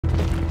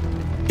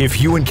If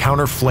you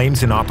encounter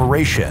flames in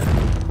operation,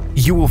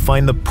 you will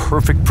find the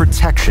perfect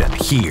protection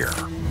here.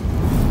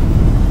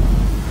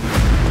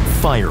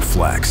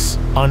 FireFlex,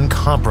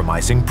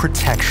 uncompromising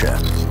protection.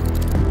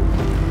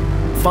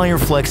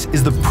 FireFlex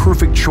is the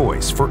perfect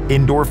choice for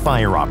indoor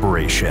fire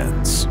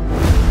operations.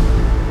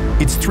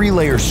 Its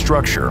 3-layer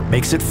structure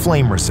makes it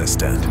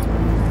flame-resistant,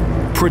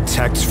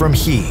 protects from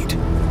heat,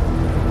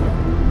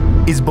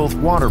 is both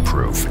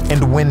waterproof and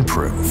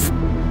windproof,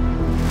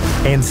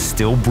 and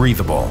still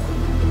breathable.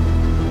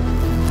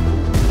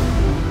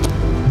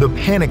 The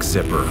panic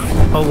zipper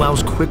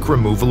allows quick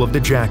removal of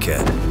the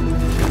jacket,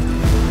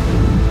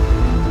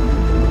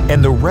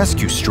 and the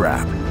rescue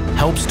strap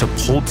helps to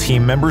pull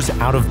team members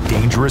out of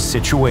dangerous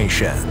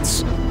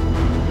situations.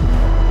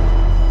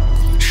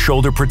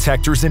 Shoulder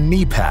protectors and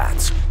knee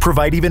pads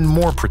provide even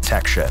more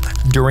protection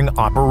during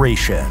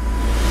operation,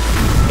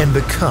 and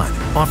the cut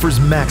offers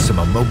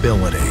maximum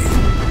mobility.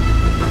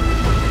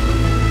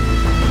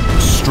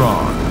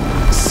 Strong,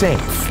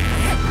 safe,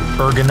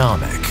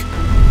 ergonomic.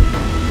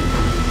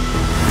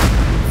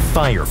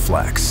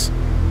 FireFlex,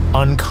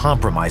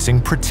 uncompromising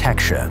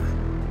protection.